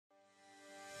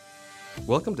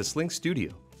Welcome to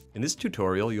SlingStudio. In this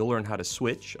tutorial, you'll learn how to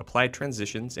switch, apply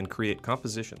transitions, and create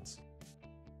compositions.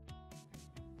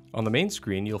 On the main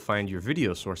screen, you'll find your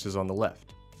video sources on the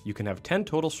left. You can have 10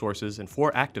 total sources and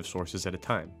 4 active sources at a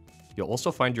time. You'll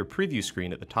also find your preview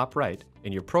screen at the top right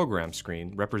and your program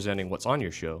screen representing what's on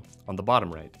your show on the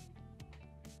bottom right.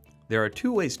 There are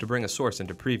 2 ways to bring a source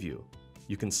into preview.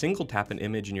 You can single tap an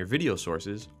image in your video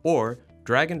sources or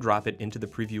drag and drop it into the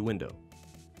preview window.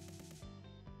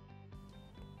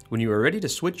 When you are ready to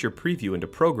switch your preview into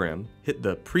program, hit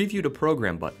the Preview to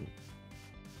Program button.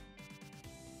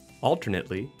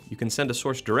 Alternately, you can send a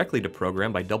source directly to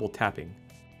program by double tapping,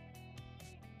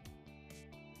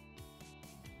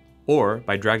 or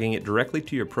by dragging it directly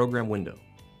to your program window.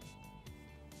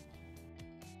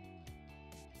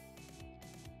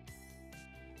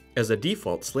 As a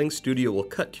default, SlingStudio will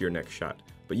cut to your next shot,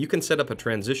 but you can set up a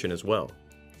transition as well.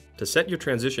 To set your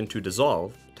transition to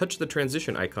dissolve, touch the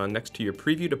transition icon next to your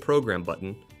Preview to Program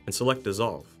button and select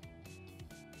Dissolve.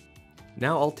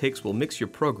 Now all takes will mix your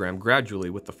program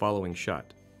gradually with the following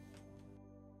shot.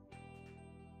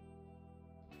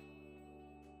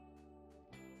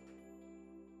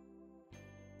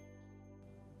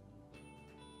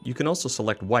 You can also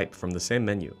select Wipe from the same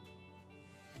menu.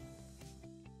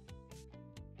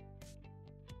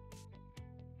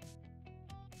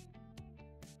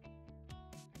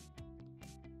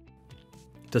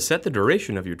 To set the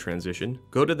duration of your transition,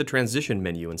 go to the Transition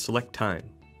menu and select Time.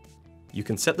 You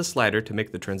can set the slider to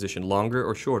make the transition longer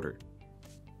or shorter.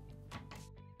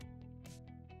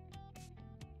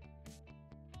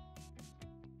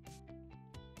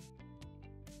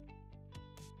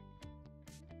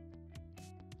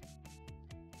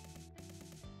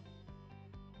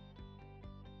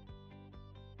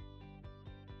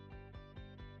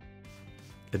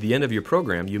 At the end of your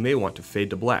program, you may want to fade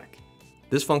to black.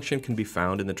 This function can be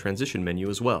found in the Transition menu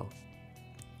as well.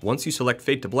 Once you select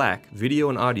Fade to Black, video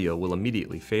and audio will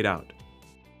immediately fade out.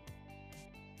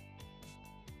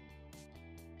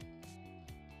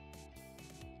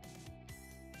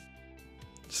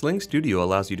 SlingStudio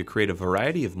allows you to create a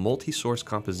variety of multi-source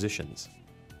compositions.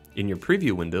 In your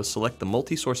preview window, select the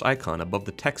multi-source icon above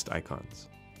the text icons.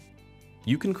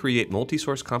 You can create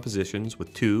multi-source compositions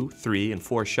with 2, 3, and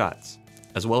 4 shots,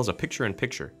 as well as a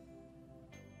picture-in-picture.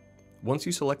 Once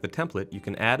you select the template, you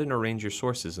can add and arrange your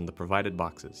sources in the provided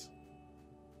boxes.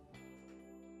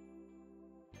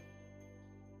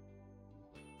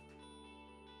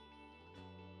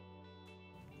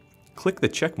 Click the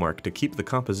check mark to keep the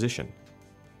composition.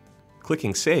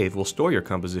 Clicking Save will store your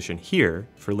composition here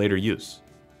for later use.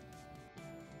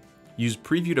 Use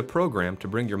Preview to Program to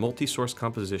bring your multi-source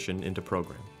composition into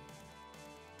program.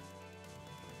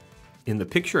 In the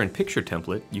picture-in-picture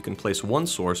template, you can place one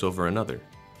source over another.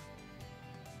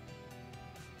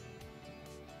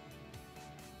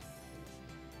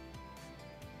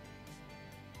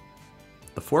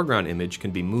 The foreground image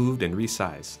can be moved and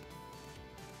resized.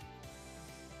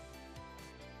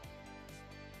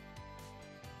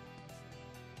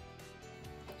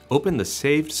 Open the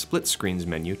Saved Split Screens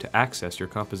menu to access your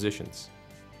compositions.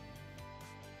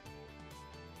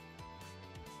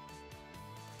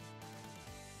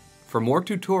 For more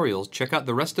tutorials, check out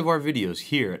the rest of our videos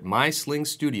here at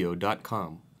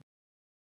myslingstudio.com.